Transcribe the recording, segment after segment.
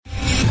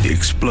The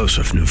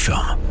explosive new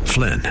film,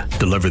 Flynn,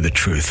 Deliver the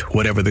Truth,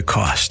 Whatever the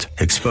Cost,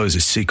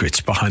 exposes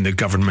secrets behind the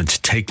government's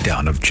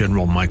takedown of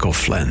General Michael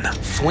Flynn.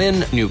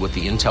 Flynn knew what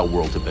the intel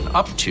world had been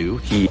up to.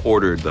 He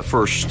ordered the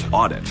first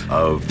audit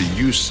of the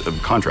use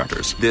of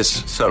contractors.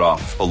 This set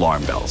off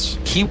alarm bells.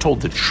 He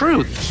told the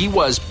truth. He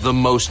was the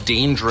most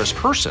dangerous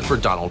person for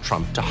Donald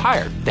Trump to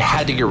hire. They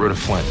had to get rid of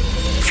Flynn.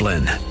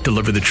 Flynn,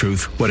 Deliver the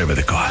Truth, Whatever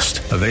the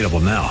Cost. Available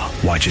now.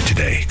 Watch it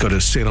today. Go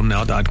to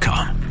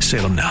salemnow.com.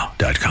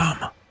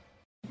 salemnow.com.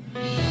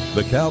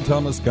 The Cal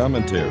Thomas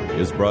Commentary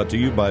is brought to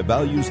you by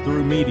Values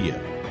Through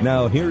Media.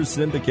 Now here's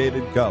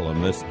syndicated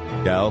columnist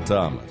Cal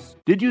Thomas.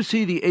 Did you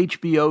see the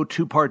HBO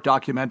two-part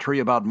documentary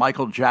about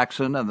Michael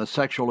Jackson and the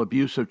sexual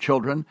abuse of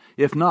children?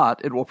 If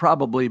not, it will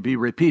probably be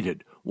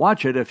repeated.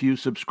 Watch it if you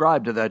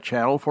subscribe to that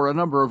channel for a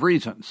number of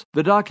reasons.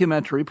 The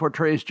documentary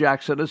portrays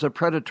Jackson as a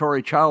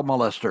predatory child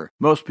molester.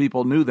 Most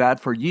people knew that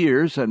for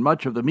years, and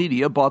much of the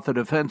media bought the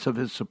defense of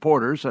his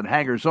supporters and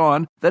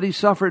hangers-on that he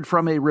suffered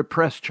from a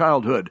repressed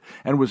childhood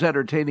and was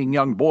entertaining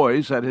young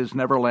boys at his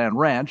Neverland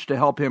Ranch to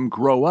help him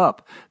grow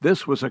up.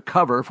 This was a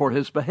cover for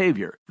his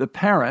behavior. The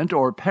parent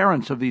or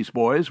parents of these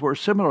boys were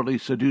similarly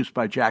seduced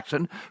by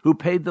Jackson, who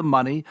paid them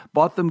money,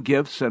 bought them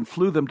gifts, and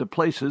flew them to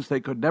places they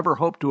could never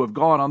hope to have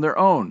gone on their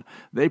own.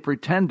 They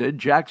pretended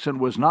Jackson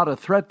was not a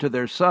threat to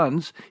their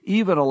sons,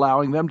 even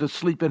allowing them to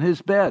sleep in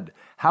his bed.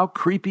 How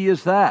creepy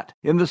is that?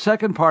 In the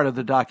second part of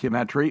the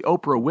documentary,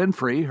 Oprah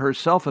Winfrey,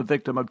 herself a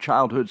victim of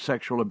childhood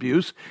sexual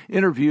abuse,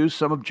 interviews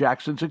some of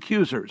Jackson's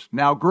accusers,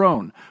 now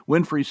grown.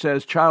 Winfrey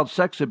says child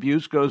sex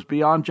abuse goes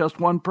beyond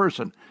just one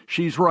person.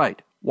 She's right.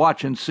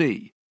 Watch and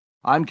see.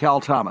 I'm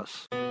Cal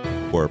Thomas.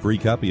 For a free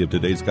copy of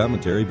today's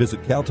commentary,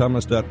 visit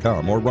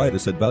calthomas.com or write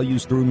us at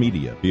Values Through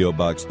Media, P.O.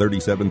 Box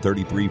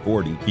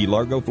 373340, Key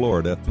Largo,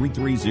 Florida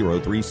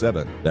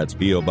 33037. That's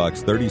P.O.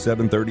 Box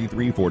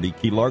 373340,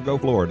 Key Largo,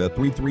 Florida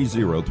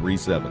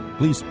 33037.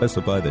 Please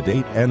specify the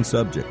date and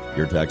subject.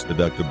 Your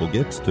tax-deductible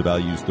gifts to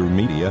Values Through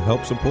Media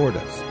help support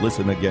us.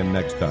 Listen again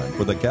next time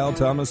for the Cal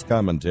Thomas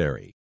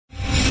Commentary.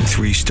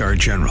 Three-star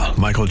General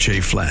Michael J.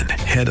 Flynn,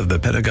 head of the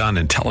Pentagon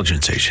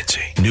Intelligence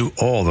Agency, knew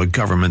all the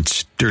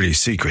government's dirty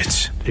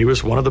secrets. He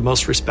was one of the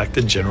most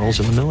respected generals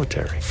in the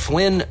military.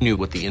 Flynn knew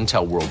what the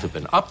intel world had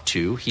been up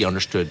to. He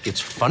understood its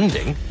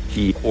funding.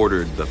 He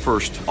ordered the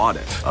first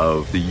audit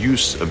of the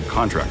use of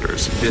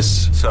contractors.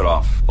 This set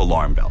off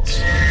alarm bells.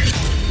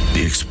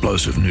 The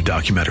explosive new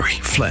documentary,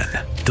 Flynn,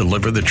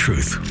 Deliver the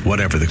Truth,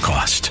 Whatever the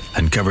Cost,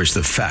 uncovers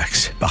the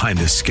facts behind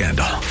this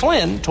scandal.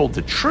 Flynn told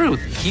the truth.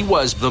 He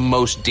was the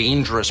most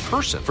dangerous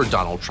person for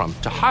Donald Trump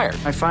to hire.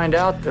 I find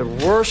out the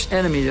worst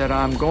enemy that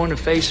I'm going to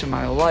face in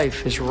my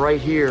life is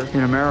right here in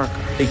America.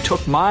 They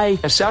took my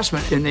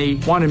assessment and they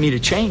wanted me to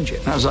change it.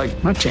 And I was like,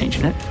 I'm not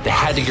changing it. They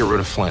had to get rid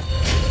of Flynn.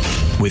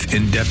 With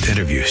in-depth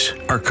interviews,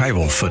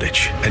 archival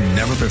footage, and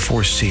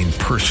never-before-seen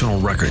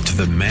personal records of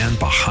the man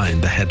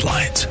behind the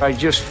headlines. I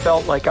just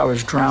felt like I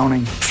was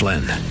drowning.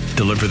 Flynn,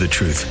 Deliver the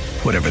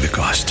Truth, Whatever the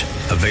Cost.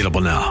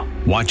 Available now.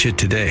 Watch it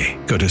today.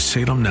 Go to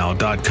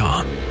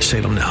salemnow.com.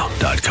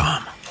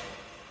 salemnow.com.